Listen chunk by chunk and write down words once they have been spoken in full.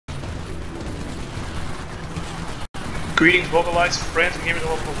Greetings, Vocalites, friends and gamers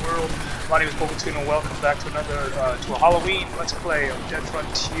all over the world. My name is Bogatune and welcome back to another to a Halloween Let's Play of Dead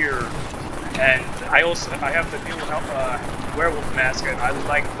Frontier. And I have the new Werewolf mask, and I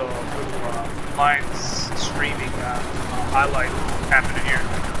like the little lines streaming highlight happening here.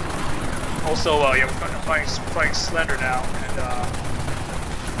 Also, yeah, we're fighting Slender now, and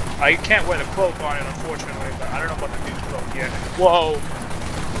I can't wear the cloak on it, unfortunately, but I don't know about the new cloak yet. Whoa!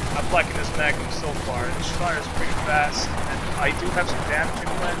 I'm liking this Magnum so far. It fires pretty fast, and I do have some damage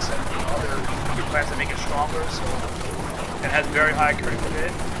implants and other implants that make it stronger, so it has very high critical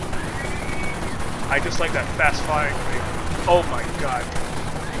hit. I just like that fast firing rate. Oh my god.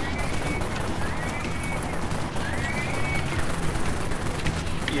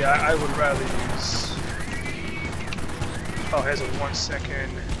 Yeah, I would rather use... Oh, here's a 1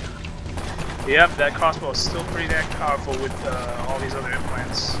 second. Yep, that crossbow is still pretty damn powerful with all these other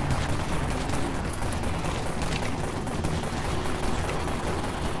implants.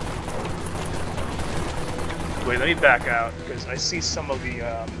 Wait, let me back out, because I see some of the